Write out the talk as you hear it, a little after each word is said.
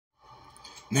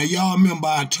Now, y'all remember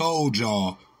I told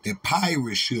y'all that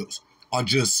pirate ships are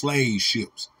just slave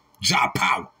ships.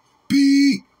 KINGJAHPOWER.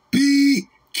 Be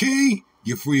king.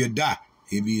 You're free or die.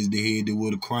 Heavy is the head that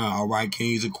will the crown. All right,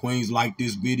 kings and queens, like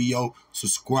this video.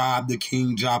 Subscribe to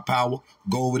KINGJAHPOWER.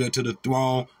 Go over there to the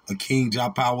throne of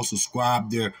KINGJAHPOWER.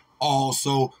 Subscribe there.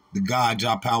 Also, the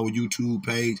KINGJAHPOWER YouTube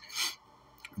page.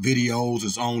 Videos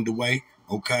is on the way.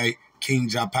 Okay.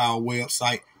 KINGJAHPOWER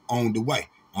website on the way.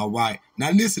 All right.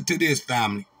 Now listen to this,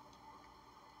 family.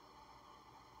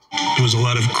 There was a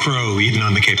lot of crow eaten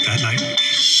on the Cape that night.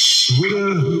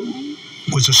 Witta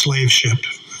was a slave ship.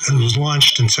 It was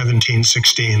launched in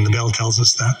 1716. The bell tells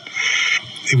us that.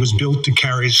 It was built to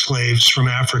carry slaves from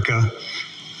Africa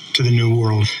to the New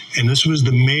World. And this was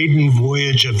the maiden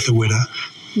voyage of the Witta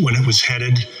when it was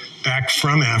headed back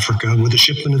from Africa with a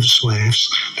shipment of slaves.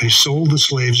 They sold the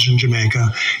slaves in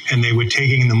Jamaica, and they were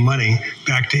taking the money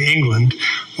back to England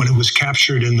when it was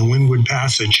captured in the Windward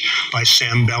Passage by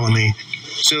Sam Bellamy.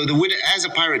 So the Witta as a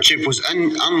pirate ship was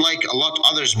unlike a lot of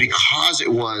others because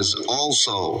it was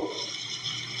also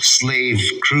slave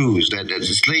crews,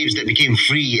 slaves that became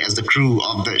free as the crew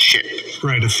of the ship.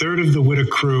 Right, a third of the Witta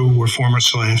crew were former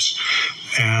slaves,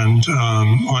 and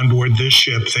on board this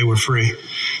ship, they were free.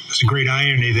 There's a great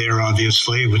irony there,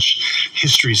 obviously, which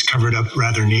history's covered up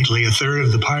rather neatly. A third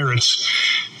of the pirates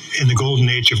in the golden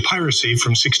age of piracy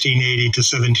from 1680 to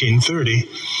 1730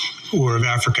 were of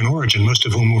African origin, most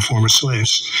of whom were former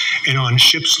slaves. And on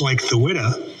ships like the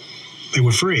Witta, they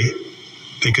were free.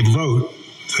 They could vote.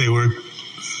 They were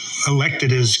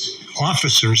elected as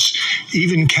officers,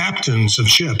 even captains of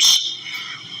ships,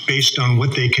 based on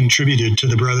what they contributed to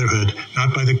the Brotherhood,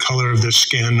 not by the color of their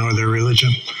skin or their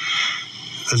religion.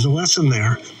 There's a lesson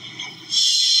there.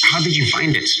 How did you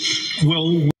find it?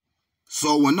 Well,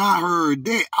 so when I heard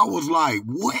that, I was like,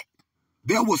 what?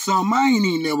 That was something I ain't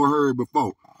even never heard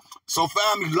before. So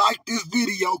family, like this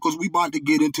video, because we about to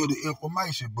get into the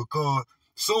information, because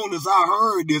soon as I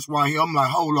heard this right here, I'm like,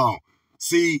 hold on.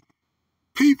 See,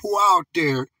 people out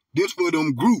there, this for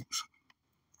them groups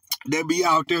that be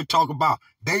out there talking about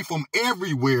they from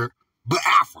everywhere but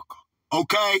Africa,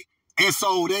 okay? And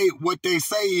so what they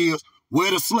say is,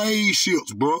 where the slave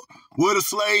ships, bro? Where the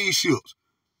slave ships?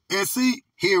 And see,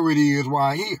 here it is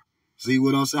right here. See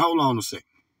what I'm saying? Hold on a second.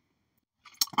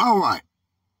 All right.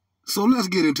 So let's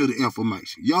get into the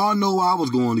information. Y'all know I was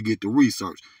going to get the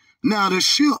research. Now, the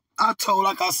ship,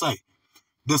 like I say,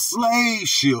 the slave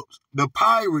ships, the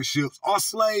pirate ships are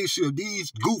slave ships.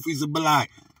 These goofies will be like,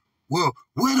 well,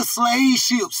 where the slave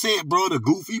ships at, bro? The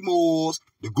goofy Moors,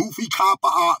 the goofy copper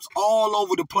ops, all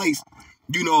over the place,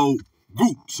 you know,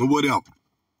 groups or whatever.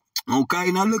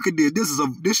 Okay, now look at this.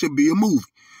 This should be a movie.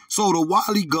 So the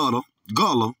Wally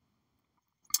Gullah,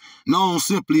 known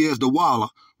simply as the Walla,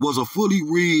 was a fully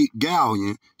rigged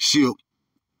galleon ship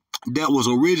that was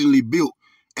originally built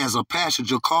as a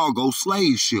passenger cargo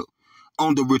slave ship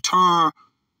on the return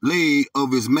leg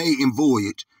of its maiden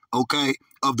voyage, okay,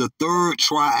 of the third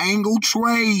triangle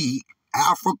trade,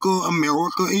 Africa,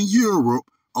 America, and Europe,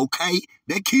 okay?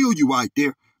 That killed you right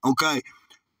there, okay?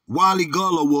 Wally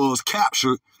Gullah was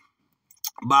captured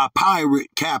by pirate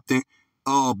captain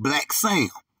Black Sam,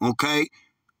 okay?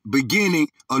 Beginning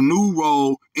a new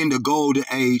role in the golden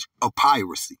age of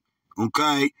piracy,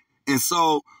 okay? And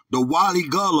so the Wally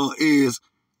Gullah is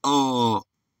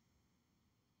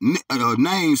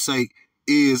namesake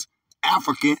is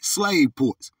African slave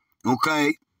ports,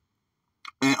 okay?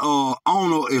 And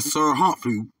owner is Sir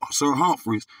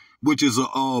Humphreys, which is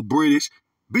a British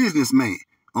businessman,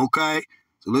 okay?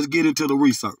 So let's get into the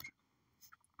research.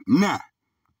 Now,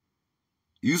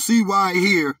 you see right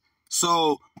here,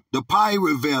 so the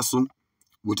pirate vessel,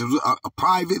 which is a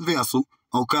private vessel,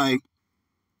 okay,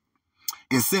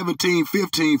 in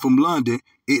 1715 from London,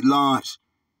 it launched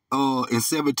in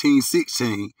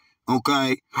 1716,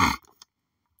 okay.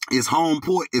 Its home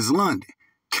port is London,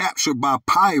 captured by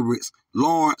pirates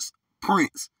Lawrence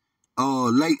Prince,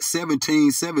 late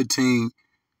 1717,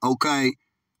 okay,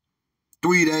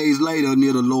 3 days later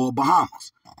near the Lower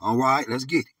Bahamas. All right, let's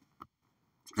get it.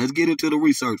 Let's get into the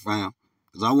research, fam,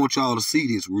 because I want y'all to see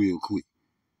this real quick.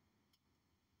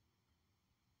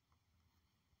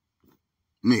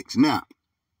 Next, now,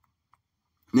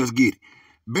 let's get it.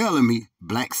 Bellamy,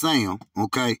 Black Sam,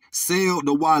 okay, sailed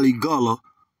the Wally Gullah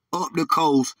up the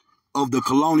coast of the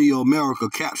colonial America,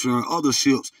 capturing other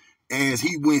ships as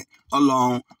he went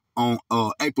along on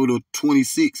April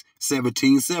 26,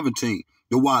 1717.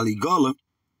 The Wally Gullah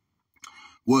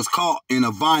was caught in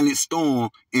a violent storm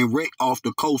and wrecked off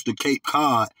the coast of Cape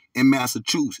Cod in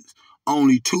Massachusetts.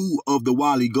 Only 2 of the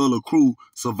Wally Gullah crew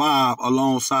survived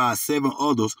alongside 7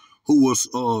 others who were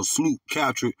sloop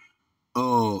captured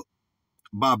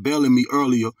by Bellamy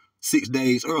earlier, 6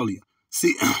 days earlier.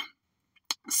 6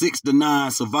 to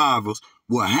 9 survivors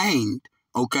were hanged.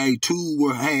 Okay, 2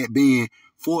 had been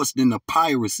forced into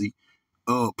piracy,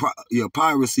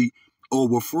 piracy, or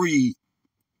were freed.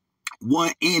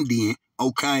 1 Indian,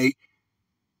 okay,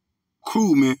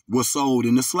 crewman was sold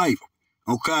into slavery.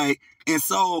 Okay, and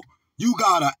so you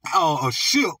got a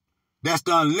ship that's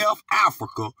done left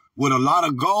Africa with a lot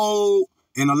of gold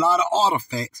and a lot of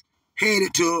artifacts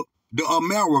headed to the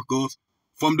Americas,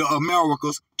 from the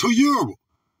Americas to Europe.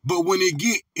 But when it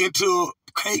get into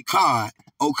Cape Cod,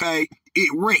 okay,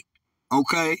 it wrecked.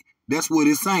 Okay, that's what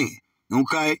it's saying.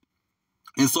 Okay,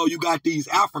 and so you got these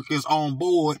Africans on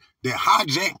board that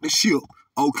hijack the ship,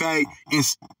 okay, and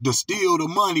to steal the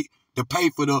money to pay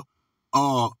for the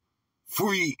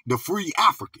free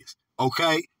Africans.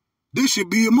 Okay, this should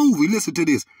be a movie. Listen to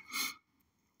this.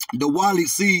 The Wally,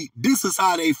 see, this is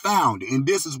how they found it, and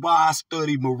this is why I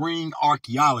study marine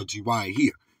archaeology right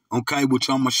here. Okay, which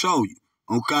I'm gonna show you.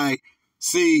 Okay,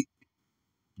 see,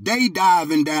 they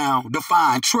diving down to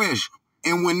find treasure.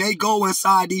 And when they go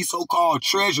inside these so-called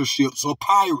treasure ships or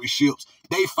pirate ships,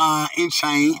 they find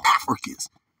enchained Africans.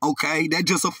 Okay, that's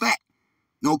just a fact.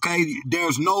 Okay,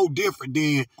 there's no different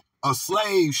than a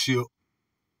slave ship,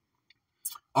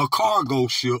 a cargo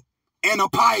ship, and a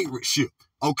pirate ship.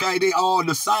 Okay, they all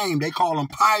the same. They call them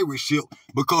pirate ship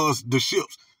because the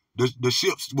ships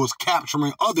was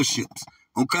capturing other ships.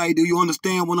 Okay, do you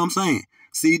understand what I'm saying?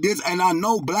 See this, and I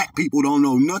know black people don't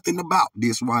know nothing about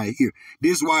this right here.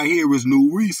 This right here is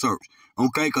new research,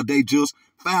 okay? Because they just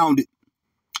found it,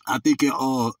 I think in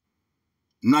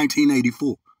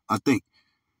 1984, I think.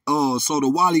 So the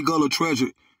Wally Gullah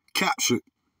treasure captured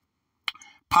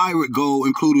pirate gold,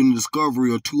 including the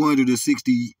discovery of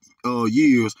 260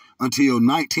 years until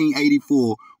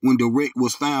 1984, when the wreck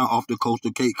was found off the coast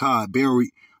of Cape Cod,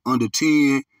 buried under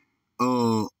 10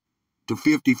 to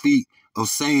 50 feet of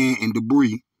sand and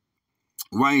debris,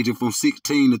 ranging from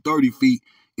 16 to 30 feet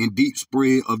in deep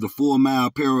spread of the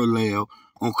 4-mile parallel,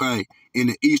 okay, in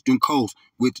the eastern coast,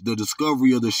 with the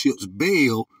discovery of the ship's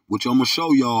bell, which I'm going to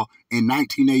show y'all, in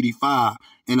 1985,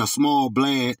 and a small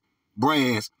brass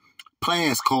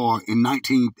Plas card in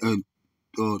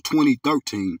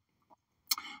 2013.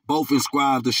 Both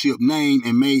inscribed the ship name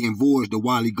and maiden voyage. The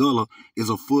Wally Gullah is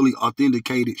a fully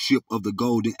authenticated ship of the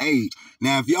Golden Age.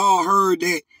 Now, if y'all heard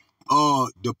that,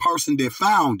 the person that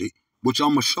found it, which I'm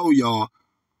gonna show y'all,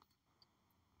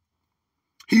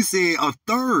 he said a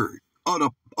third of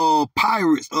the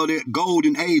pirates of that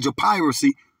golden age of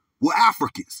piracy were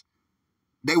Africans.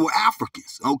 They were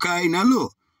Africans. Okay, now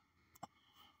look,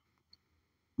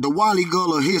 the Wally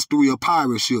Gullah history of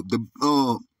pirate ship.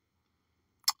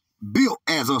 Built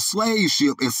as a slave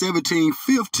ship in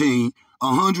 1715,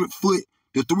 100-foot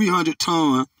to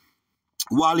 300-ton.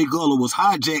 Wally Gullah was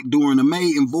hijacked during the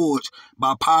maiden voyage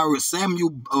by pirate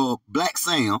Samuel Black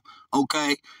Sam,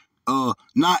 okay,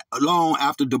 not long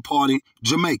after departing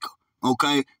Jamaica,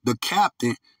 okay. The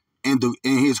captain and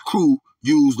his crew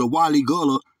used the Wally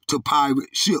Gullah to pirate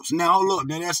ships. Now, look,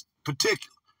 now that's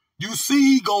particular. You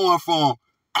see going from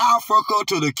Africa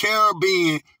to the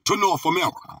Caribbean to North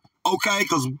America, okay,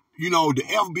 because, you know, the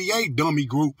FBA dummy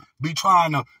group be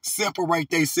trying to separate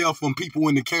themselves from people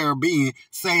in the Caribbean,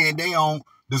 saying they don't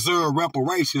deserve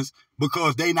reparations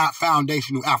because they not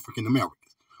foundational African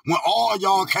Americans. When all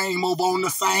y'all came over on the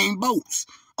same boats,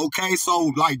 okay?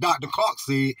 So, like Dr. Clark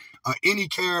said, any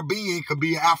Caribbean could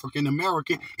be an African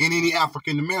American, and any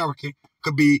African American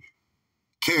could be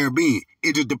Caribbean.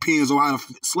 It just depends on how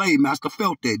the slave master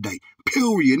felt that day.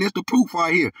 Period. And it's the proof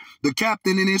right here. The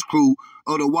captain and his crew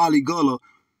of the Wally Gullah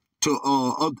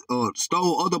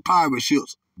stole other pirate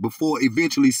ships before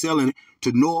eventually selling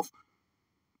to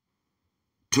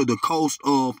the coast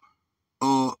of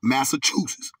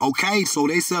Massachusetts. Okay, so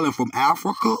they selling from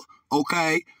Africa,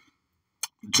 okay,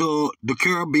 to the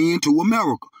Caribbean to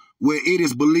America, where it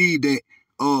is believed that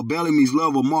Bellamy's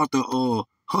lover Martha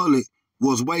Hullett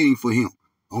was waiting for him.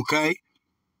 Okay,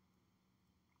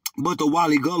 but the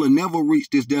Wally Gullah never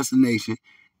reached its destination,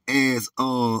 as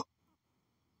a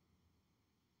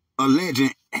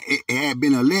legend. It had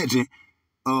been a legend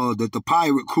that the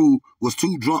pirate crew was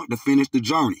too drunk to finish the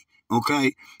journey.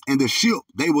 Okay, and the ship,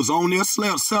 they was on there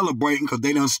celebrating because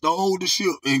they done stole the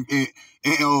ship, and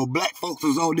black folks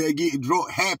was on there getting drunk,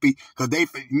 happy because they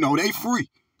free.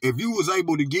 If you was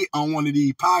able to get on one of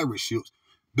these pirate ships,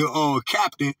 the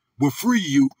captain would free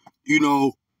you,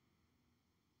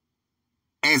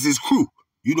 as his crew.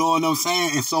 You know what I'm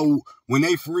saying? And so when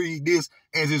they freed this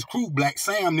as his crew, Black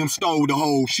Sam them stole the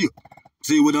whole ship.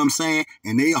 See what I'm saying?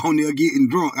 And they on there getting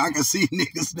drunk. I can see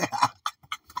niggas now.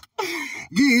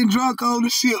 Getting drunk on the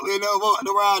ship and walked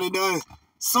around and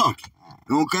sunk it.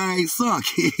 Okay, sunk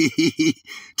it.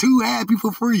 Too happy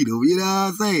for freedom, you know what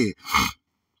I'm saying?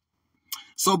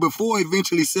 So before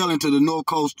eventually sailing to the north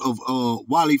coast of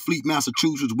Wally Fleet,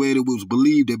 Massachusetts, where it was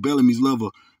believed that Bellamy's lover,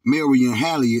 Marion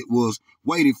Halliot, was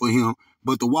waiting for him,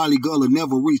 but the Wally Gullah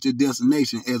never reached its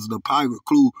destination as the pirate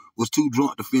crew was too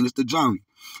drunk to finish the journey.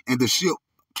 And the ship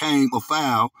came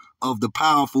afoul of the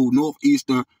powerful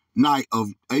northeastern night of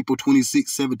April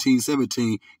 26,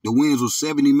 1717. The winds were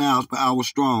 70 miles per hour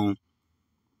strong,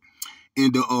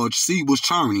 and the sea was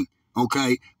churning,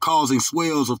 okay, causing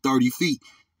swells of 30 feet.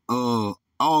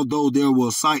 Although there were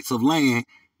sights of land,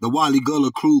 the Wally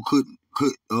Gullah crew could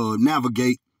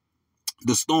navigate.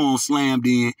 The storm slammed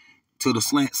in to the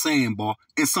sandbar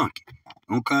and sunk it,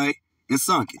 okay, and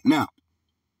sunk it. Now,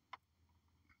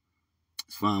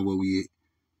 let's find where we at.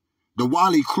 The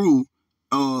Wally crew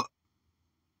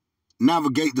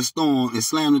navigate the storm and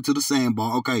slammed into the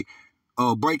sandbar, okay,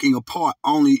 breaking apart.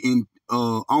 Only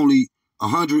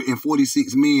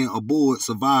 146 men aboard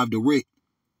survived the wreck.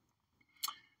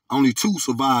 Only 2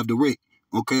 survived the wreck,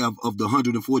 okay, of the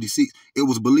 146. It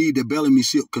was believed that Bellamy's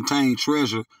ship contained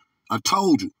treasure. I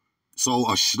told you.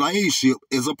 So a slave ship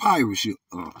is a pirate ship.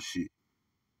 Oh, shit.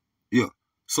 Yeah.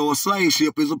 So a slave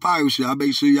ship is a pirate ship. I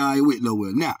make sure y'all ain't with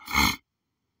nowhere. Now,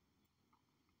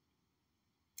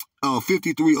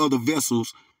 53 other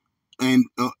vessels, and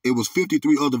it was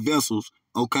 53 other vessels,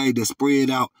 okay, that spread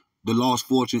out the lost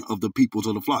fortune of the peoples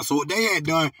of the flock. So they had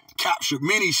captured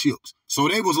many ships. So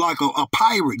they was like a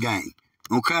pirate gang,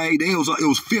 okay? It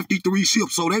was 53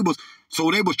 ships. So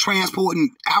they was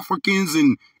transporting Africans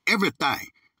and everything,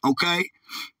 okay?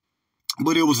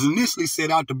 But it was initially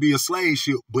set out to be a slave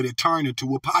ship, but it turned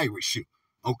into a pirate ship,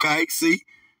 okay? See,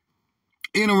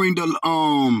 entering the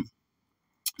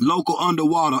local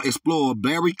underwater explorer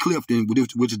Barry Clifton,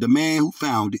 which is the man who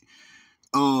found it.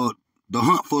 The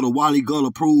hunt for the Wally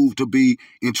Gullah proved to be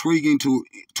too intriguing to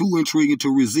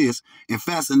resist, and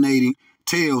fascinating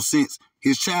tale since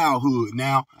his childhood.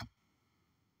 Now,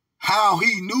 how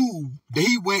he knew that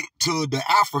he went to the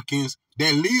Africans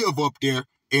that live up there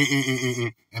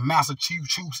in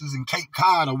Massachusetts and Cape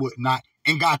Cod or whatnot,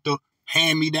 and got the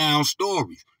hand-me-down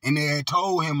stories. And they had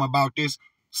told him about this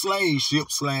slave ship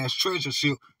 / treasure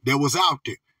ship that was out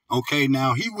there. Okay,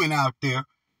 now he went out there,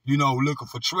 you know, looking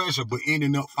for treasure, but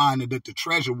ended up finding that the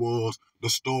treasure was the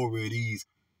story of these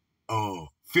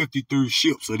 53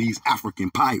 ships of these African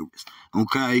pirates,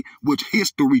 okay, which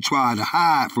history tried to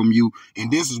hide from you. And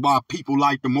this is why people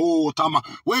like them all talking about,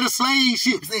 where the slave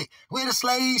ships at? Where the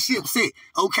slave ships at?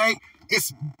 Okay,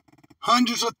 it's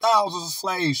hundreds of thousands of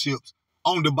slave ships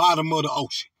on the bottom of the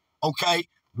ocean, okay?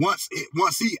 Once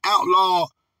he outlawed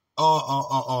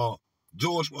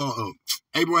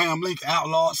Abraham Lincoln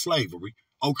outlawed slavery,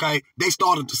 okay, they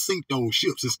started to sink those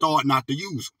ships and start not to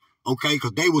use them, okay,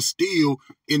 because they were still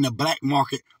in the black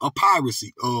market of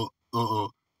piracy,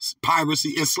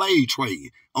 piracy and slave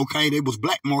trade, okay. They was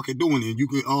black market doing it. You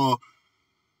could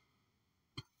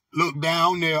look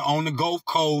down there on the Gulf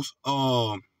Coast.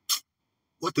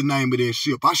 What the name of that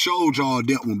ship? I showed y'all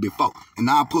that one before, and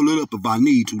I'll pull it up if I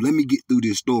need to. Let me get through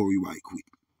this story right quick.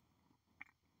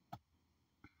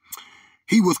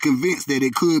 He was convinced that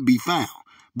it could be found,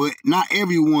 but not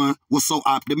everyone was so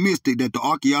optimistic. That the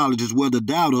archaeologists were the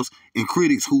doubters and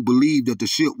critics who believed that the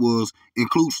ship was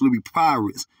inclusively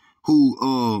pirates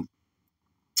who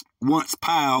once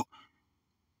piled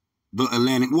the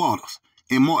Atlantic waters.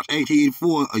 In March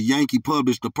 1884, a Yankee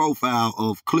published a profile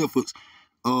of Clifford's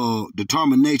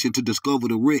determination to discover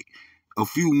the wreck. A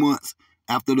few months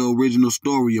after the original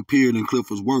story appeared in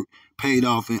Clifford's work, paid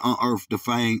off and unearthed the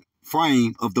frame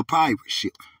of the pirate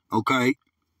ship, okay?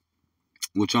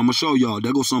 Which I'm going to show y'all.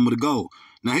 There goes some of the gold.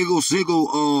 Now, here goes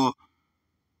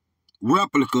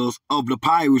replicas of the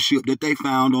pirate ship that they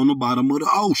found on the bottom of the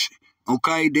ocean.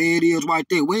 Okay, there it is right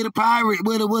there. Where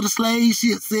the slave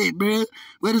ships at, bro?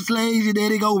 Where the slaves at? There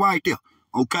they go right there.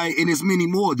 Okay, and it's many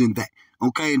more than that.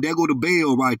 Okay, and there go the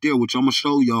bell right there, which I'm going to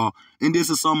show y'all. And this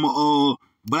is some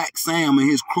Black Sam and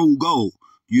his crew gold.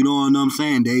 You know what I'm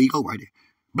saying? There you go right there.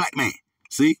 Black man.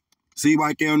 See? See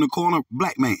right there in the corner?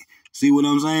 Black man. See what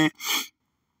I'm saying?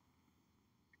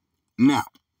 Now,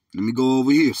 let me go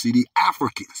over here. See the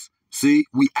Africans. See?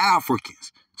 We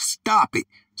Africans. Stop it.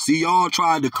 See, y'all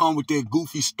tried to come with that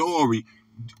goofy story.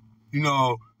 You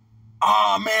know,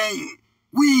 oh, man,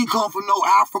 we ain't come from no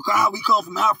Africa. How we come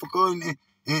from Africa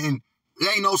and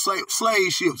there ain't no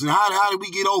slave ships. And how did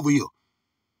we get over here?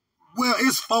 Well,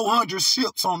 it's 400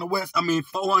 ships on the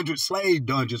 400 slave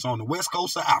dungeons on the west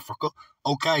coast of Africa.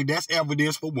 Okay, that's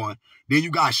evidence for one. Then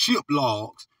you got ship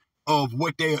logs of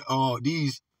what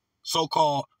these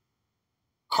so-called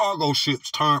cargo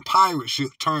ships turned pirate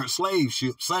ships turned slave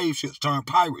ships turned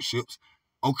pirate ships.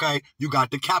 Okay, you got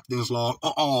the captain's log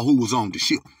of all who was on the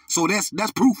ship. So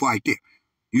that's proof right there.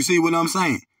 You see what I'm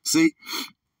saying? See,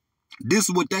 this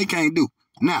is what they can't do.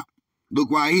 Now,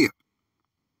 look right here.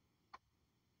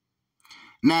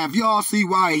 Now, if y'all see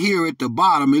right here at the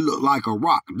bottom, it look like a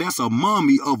rock. That's a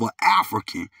mummy of an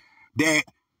African that,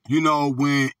 you know,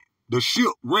 when the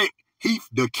ship wrecked,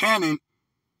 the cannon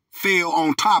fell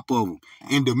on top of him.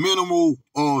 And the mineral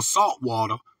salt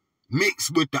water mixed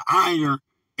with the iron,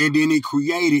 and then it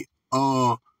created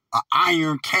an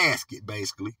iron casket,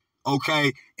 basically.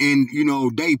 Okay? And, you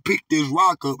know, they picked this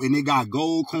rock up, and it got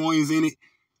gold coins in it.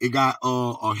 It got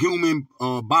a human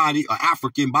body, an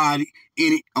African body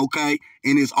in it, okay?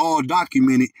 And it's all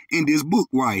documented in this book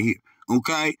right here,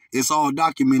 okay? It's all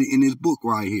documented in this book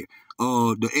right here,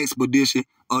 the expedition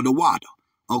of the water,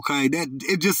 okay? That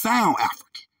it just sound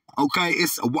African, okay?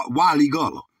 It's a Wally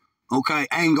Gullah, okay?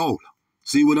 Angola.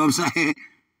 See what I'm saying?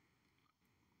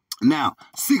 Now,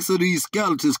 6 of these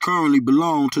skeletons currently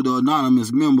belong to the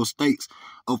anonymous member states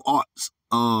of arts,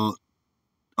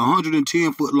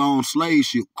 110-foot-long slave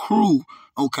ship crew,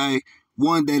 okay,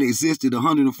 one that existed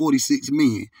 146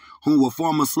 men who were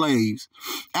former slaves,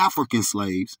 African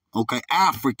slaves, okay,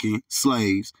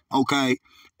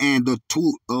 and the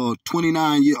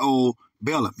 29-year-old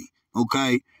Bellamy,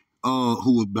 okay,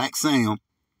 who was Black Sam,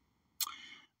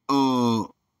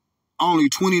 only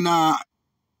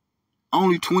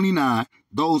 29,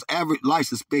 those average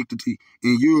life expectancy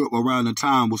in Europe around the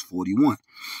time was 41.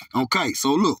 Okay,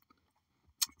 so look.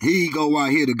 Here you go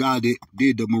right here, the guy that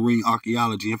did the marine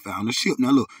archaeology and found the ship. Now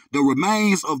look, the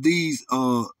remains of these,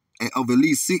 of at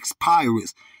least 6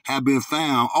 pirates have been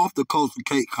found off the coast of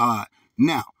Cape Cod.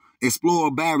 Now, explorer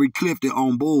Barry Clifton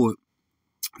on board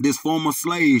this former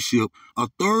slave ship, a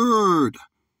third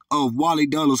of Wally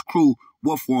Gullah's crew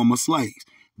were former slaves.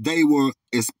 They were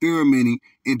experimenting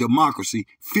in democracy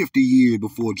 50 years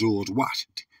before George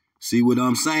Washington. See what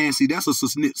I'm saying? See, that's a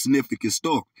significant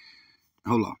story.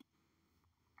 Hold on.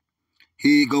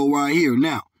 Here you go right here.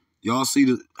 Now, y'all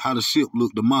see how the ship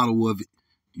looked, the model of it.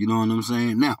 You know what I'm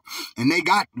saying? Now, and they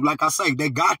got, like I say,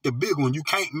 they got the big one. You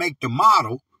can't make the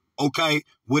model, okay,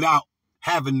 without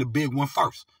having the big one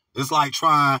first. It's like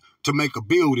trying to make a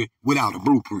building without a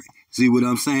blueprint. See what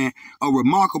I'm saying? A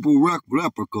remarkable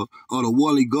replica of the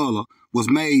Wally Gullah was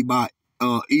made by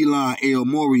Elon L.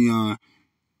 Morion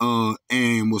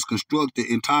and was constructed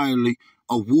entirely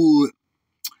of wood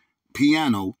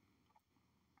piano.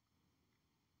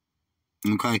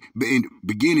 Okay,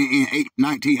 beginning in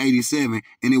 1987,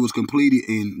 and it was completed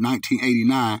in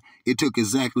 1989. It took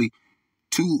exactly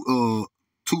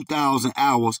 2,000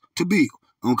 hours to build.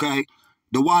 Okay,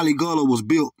 the Wally Gullah was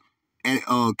built at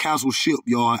Castle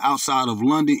Shipyard outside of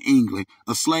London, England.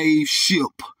 A slave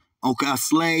ship. Okay, a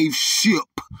slave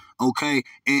ship. Okay,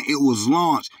 and it was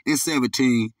launched in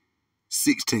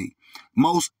 1716.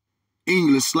 Most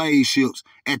English slave ships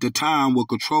at the time were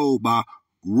controlled by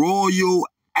Royal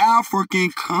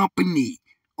African Company,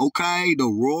 okay? The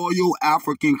Royal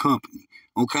African Company,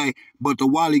 okay? But the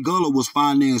Wally Gullah was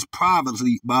financed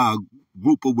privately by a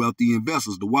group of wealthy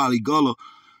investors. The Wally Gullah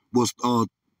was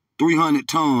 300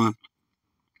 tons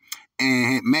and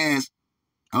had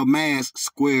a mast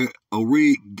square, a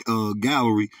rig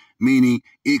gallery, meaning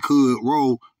it could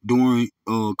roll during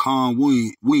calm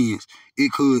winds.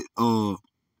 It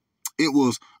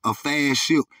was a fast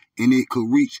ship, and it could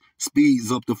reach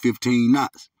speeds up to 15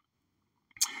 knots.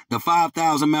 The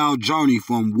 5,000-mile journey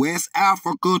from West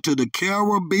Africa to the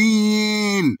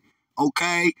Caribbean,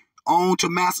 okay, on to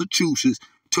Massachusetts,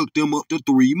 took them up to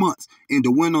 3 months. In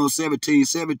the winter of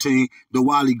 1717, the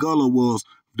Wally Gullah was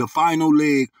the final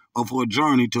leg of her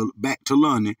journey back to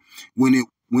London when it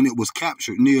was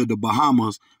captured near the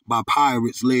Bahamas by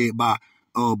pirates led by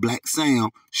Black Sam.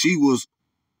 She was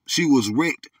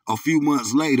wrecked a few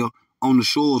months later on the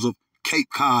shores of Cape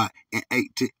Cod in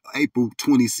April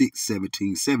 26,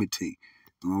 1717.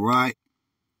 All right.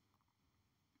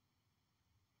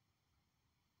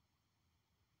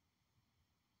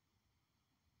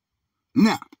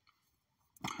 Now,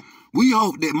 we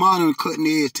hope that modern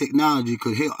cutting-edge technology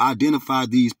could help identify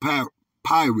these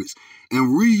pirates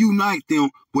and reunite them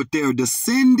with their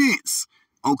descendants,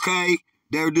 okay?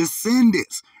 Their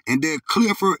descendants. And that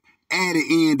Clifford added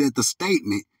in that the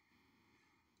statement,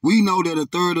 we know that a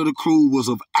third of the crew was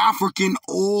of African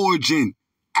origin.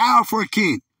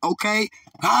 African, okay?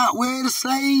 Where the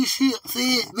slave ships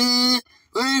at, man?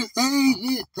 Where the slave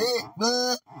ships at,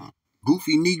 man?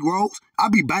 Goofy Negroes. I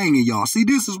be banging y'all. See,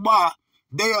 this is why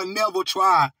they'll never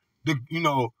try to,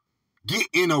 get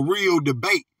in a real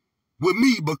debate with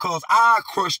me because I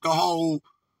crushed the whole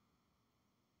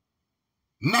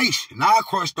nation. I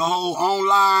crushed the whole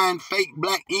online fake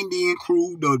black Indian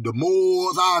crew, the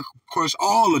Moors. I crushed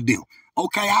all of them.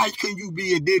 Okay, how can you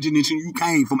be indigenous and you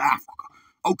came from Africa?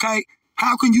 Okay,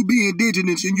 how can you be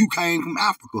indigenous and you came from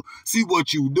Africa? See,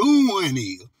 what you doing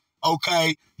is,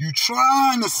 okay, you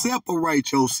trying to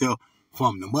separate yourself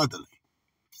from the motherland,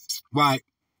 right?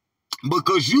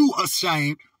 Because you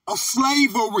ashamed of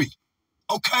slavery,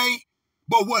 okay?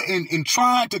 But what in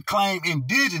trying to claim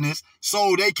indigenous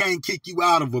so they can't kick you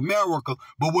out of America,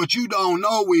 but what you don't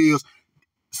know is,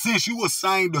 since you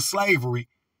ashamed of slavery,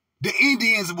 the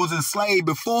Indians was enslaved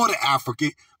before the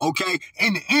African, okay?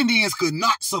 And the Indians could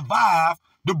not survive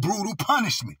the brutal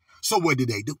punishment. So what did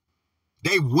they do?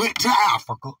 They went to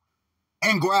Africa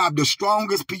and grabbed the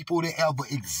strongest people that ever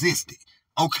existed,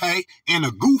 okay? And a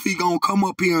goofy gonna come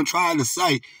up here and try to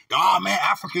say, oh man,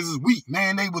 Africans is weak,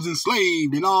 man, they was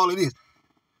enslaved and all of this.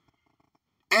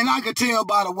 And I could tell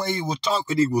by the way he was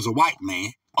talking, he was a white man,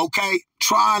 okay?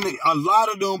 A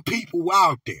lot of them people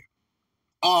out there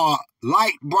are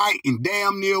light, bright, and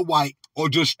damn near white, or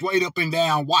just straight up and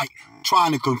down white,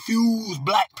 trying to confuse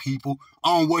black people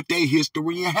on what their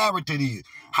history and heritage is.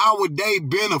 How would they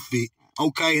benefit,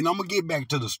 okay, and I'm going to get back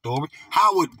to the story,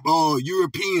 how would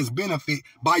Europeans benefit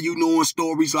by you knowing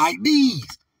stories like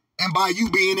these? And by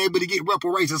you being able to get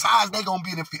reparations, how is they going to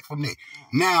benefit from that?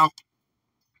 Now,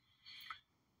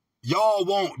 y'all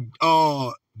want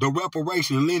the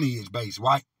reparation lineage base,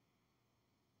 right?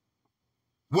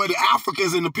 Where the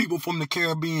Africans and the people from the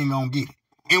Caribbean gonna get it.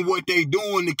 And what they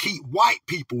doing to keep white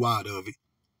people out of it.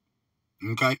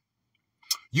 Okay?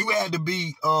 You had to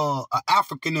be an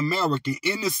African American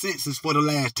in the census for the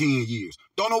last 10 years.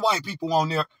 Don't know white people on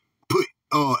there put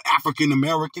African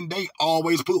American. They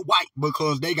always put white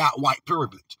because they got white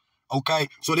privilege. Okay?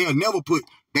 So they'll never put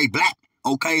they black.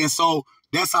 Okay? And so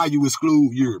that's how you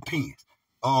exclude Europeans.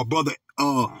 One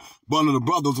of the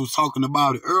brothers was talking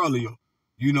about it earlier.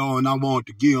 You know, and I wanted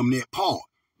to give them that part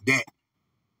that,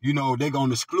 you know, they're going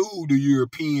to exclude the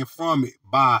European from it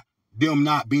by them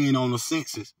not being on the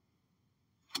census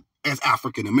as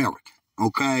African American,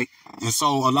 okay? And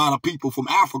so a lot of people from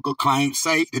Africa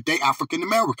say that they African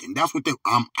American. That's what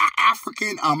I'm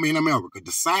African, I'm in America,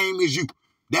 the same as you.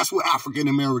 That's what African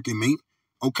American means,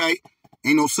 okay?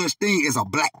 Ain't no such thing as a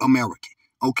black American.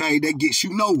 Okay, that gets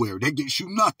you nowhere. That gets you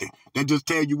nothing. That just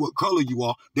tell you what color you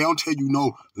are. They don't tell you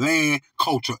no land,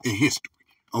 culture, and history.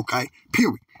 Okay,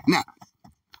 period. Now,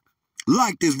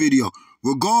 like this video,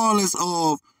 regardless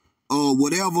of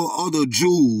whatever other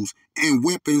jewels and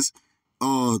weapons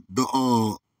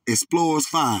the explorers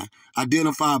find,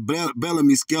 identify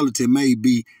Bellamy's skeleton may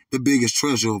be the biggest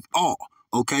treasure of all.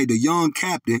 Okay, the young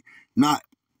captain not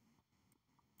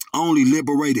only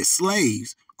liberated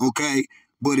slaves, okay,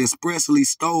 but expressly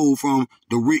stole from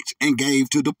the rich and gave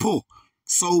to the poor.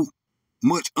 So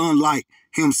much unlike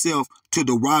himself to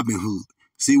the Robin Hood.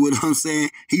 See what I'm saying?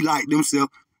 He liked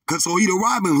himself, so he the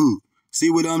Robin Hood.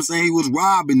 See what I'm saying? He was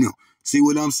robbing them. See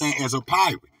what I'm saying? As a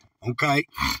pirate, okay?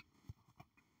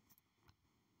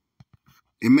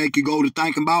 It make you go to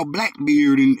thinking about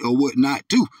Blackbeard or whatnot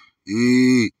too.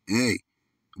 Hey,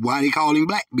 why they call him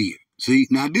Blackbeard? See,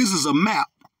 now this is a map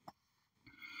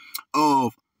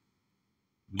of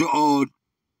the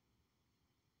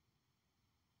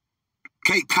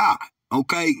Cape Cod,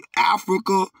 okay,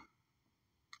 Africa,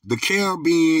 the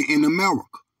Caribbean, and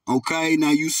America, okay.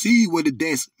 Now you see where the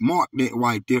desk marked that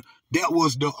right there. That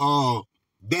was the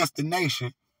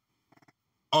destination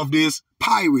of this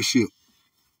pirate ship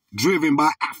driven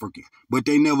by Africans, but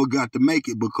they never got to make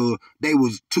it because they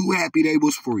was too happy they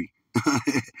was free.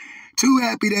 Too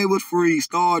happy they was free,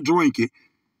 start drinking.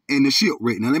 And the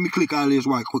shipwreck. Now, let me click out of this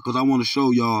right quick because I want to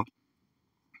show y'all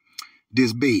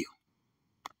this bell.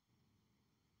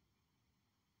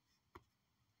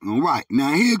 All right.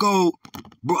 Now, here go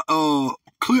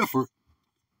Clifford,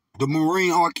 the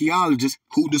marine archaeologist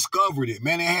who discovered it.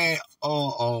 Man, it had,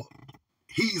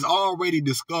 he's already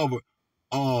discovered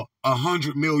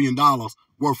 $100 million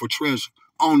worth of treasure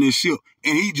on this ship.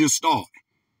 And he just started.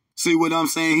 See what I'm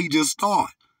saying? He just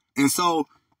started. And so,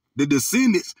 the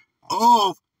descendants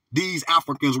of these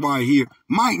Africans right here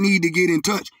might need to get in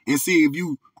touch and see if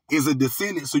you is a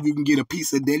descendant so you can get a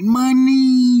piece of that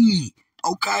money.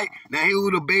 Okay? Now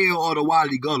here's the bell or the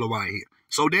Wally Gullah right here.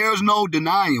 So there's no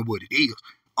denying what it is.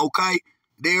 Okay?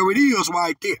 There it is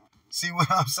right there. See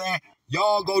what I'm saying?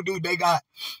 Y'all go do, they got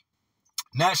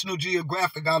National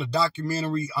Geographic got a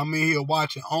documentary I'm in here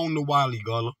watching on the Wally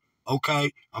Gullah.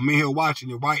 Okay? I'm in here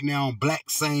watching it right now on Black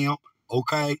Sam.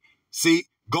 Okay? See?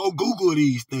 Go Google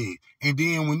these things. And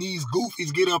then when these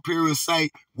goofies get up here and say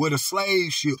where the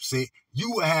slave ships at,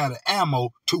 you will have the ammo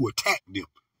to attack them.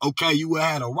 Okay, you will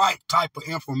have the right type of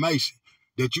information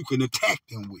that you can attack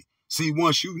them with. See,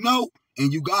 once you know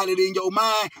and you got it in your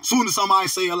mind, soon as somebody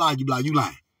say a lie, you be like, you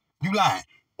lying. You lying.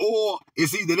 Or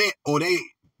it's either that or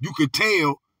you could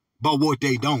tell by what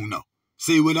they don't know.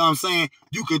 See what I'm saying?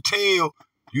 You could tell,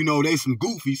 they some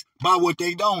goofies by what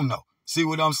they don't know. See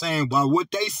what I'm saying? By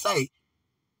what they say,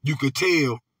 you could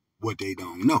tell what they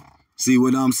don't know. See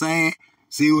what I'm saying?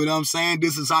 See what I'm saying?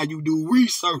 This is how you do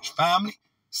research, family.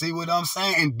 See what I'm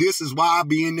saying? And this is why I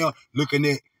be in there looking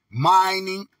at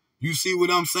mining. You see what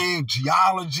I'm saying?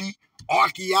 Geology,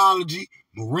 archaeology,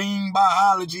 marine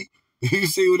biology. You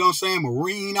see what I'm saying?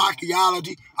 Marine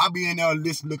archaeology. I be in there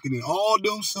looking at all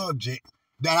them subjects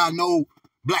that I know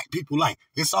black people like.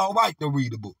 It's all right to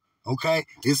read a book, okay?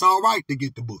 It's all right to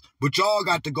get the book. But y'all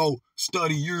got to go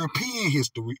study European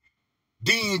history.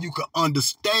 Then you can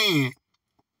understand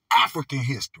African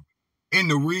history and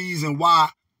the reason why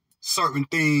certain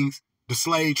things, the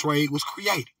slave trade was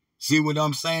created. See what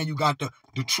I'm saying? You got to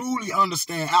truly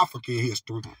understand African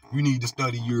history, you need to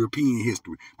study European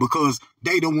history because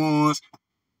they the ones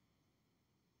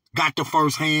got the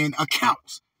first-hand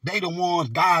accounts. They the ones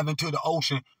dive into the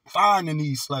ocean finding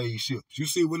these slave ships. You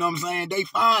see what I'm saying? They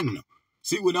finding them.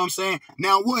 See what I'm saying?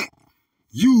 Now what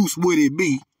use would it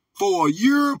be for a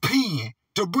European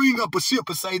to bring up a ship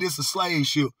and say this is a slave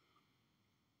ship?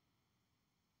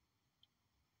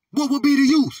 What would be the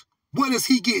use? What is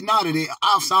he getting out of it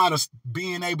outside of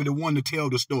being able to want to tell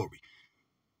the story?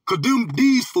 Because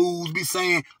these fools be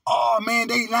saying, oh, man,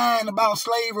 they lying about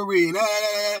slavery.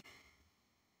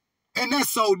 And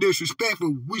that's so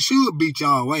disrespectful. We should beat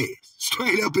y'all ass.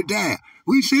 Straight up and down.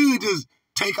 We should just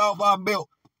take off our belt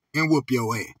and whoop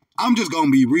your ass. I'm just going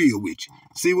to be real with you.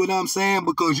 See what I'm saying?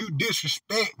 Because you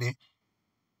disrespecting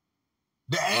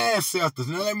the ancestors.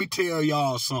 Now, let me tell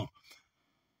y'all something.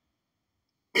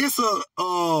 It's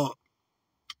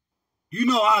you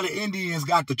know how the Indians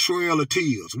got the Trail of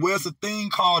Tears? Well, it's a thing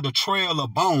called the Trail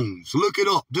of Bones. Look it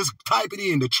up. Just type it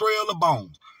in, the Trail of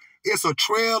Bones. It's a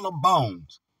trail of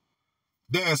bones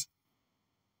that's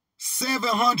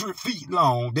 700 feet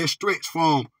long that stretch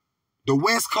from the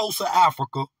west coast of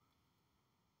Africa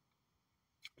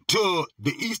to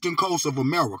the eastern coast of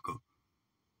America,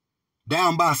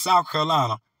 down by South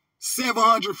Carolina.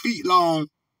 700 feet long,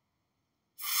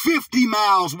 50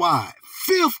 miles wide.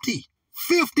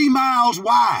 50 miles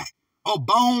wide of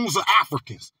bones of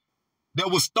Africans that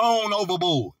was thrown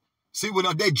overboard. See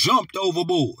what they jumped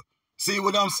overboard. See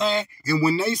what I'm saying? And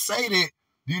when they say that,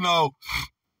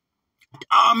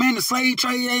 oh man, the slave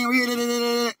trade ain't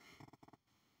real.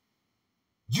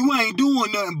 You ain't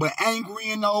doing nothing but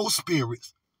angering those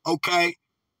spirits, okay?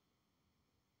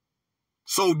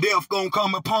 So death gonna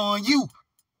come upon you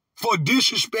for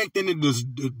disrespecting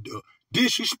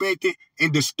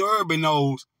and disturbing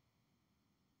those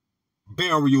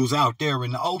burials out there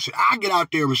in the ocean. I get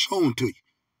out there and show them to you.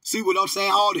 See what I'm saying?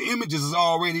 All the images is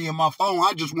already in my phone.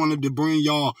 I just wanted to bring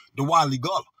y'all the Wally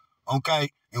Gullah, okay?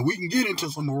 And we can get into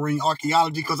some marine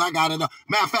archaeology because I got it up.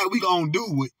 Matter of fact, we gonna do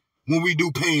it when we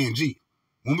do Pangea.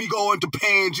 When we go into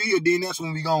Pangea, then that's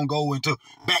when we gonna go we're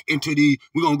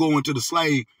gonna go into the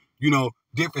slave,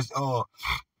 different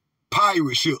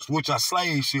pirate ships, which are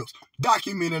slave ships,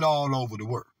 documented all over the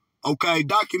world. Okay,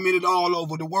 documented all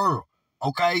over the world.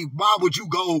 Okay, why would you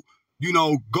go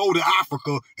to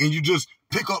Africa and you just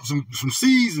pick up some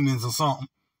seasonings or something,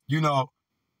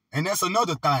 And that's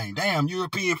another thing. Damn,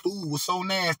 European food was so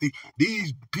nasty.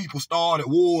 These people started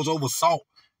wars over salt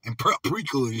and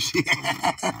paprika and shit.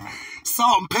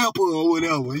 Salt and pepper or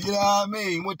whatever. You know what I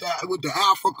mean? With the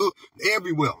Africa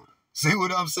everywhere. See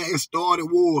what I'm saying? It started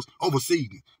wars over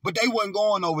seasonings. But they wasn't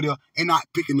going over there and not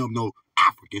picking up no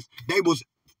Africans. They was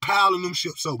piling them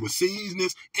ships up with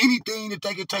seasonings, anything that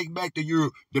they could take back to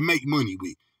Europe to make money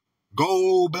with.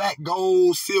 Gold, black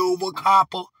gold, silver,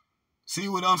 copper. See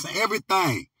what I'm saying?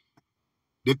 Everything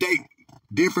that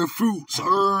different fruits,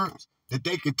 herbs that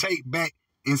they could take back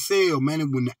and sell, man.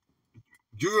 And when the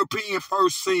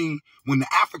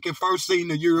African first seen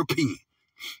the European,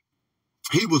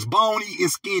 he was bony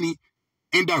and skinny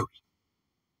and dirty.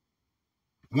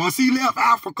 Once he left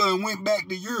Africa and went back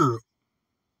to Europe,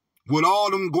 with all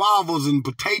them guavas and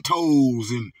potatoes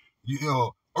and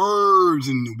herbs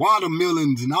and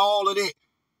watermelons and all of that,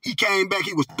 he came back.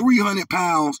 He was 300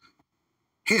 pounds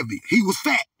heavy. He was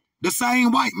fat. The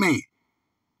same white man.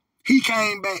 He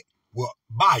came back with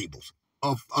Bibles,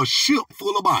 a ship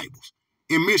full of Bibles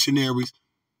and missionaries,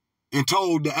 and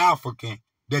told the African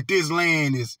that this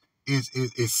land is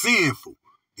sinful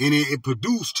And it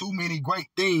produced too many great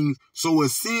things, so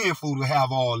it's sinful to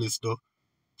have all this stuff.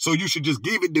 So you should just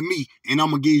give it to me, and I'm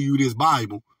going to give you this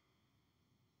Bible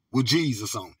with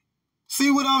Jesus on it.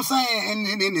 See what I'm saying?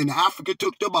 And then Africa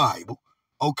took the Bible,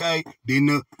 okay? Then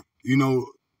the,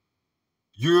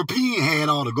 European had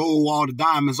all the gold, all the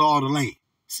diamonds, all the land.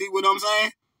 See what I'm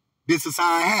saying? This is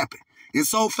how it happened. And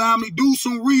so, family, do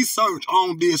some research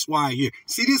on this right here.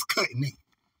 See, this cutting edge.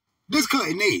 This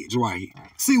cutting edge right here.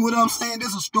 See what I'm saying? This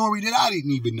is a story that I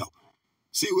didn't even know.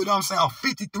 See what I'm saying?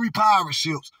 53 pirate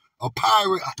ships, an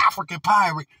African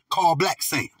pirate called Black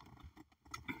Sam,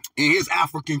 and his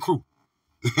African crew.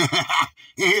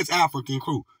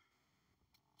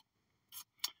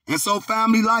 And so,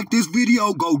 family, like this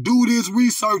video, go do this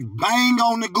research. Bang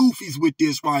on the goofies with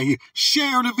this right here.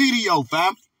 Share the video,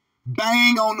 family.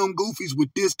 Bang on them goofies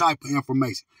with this type of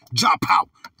information. Jah power.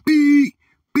 Be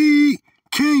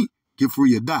king. Get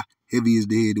free or die. Heavy is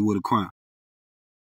the head with a crown.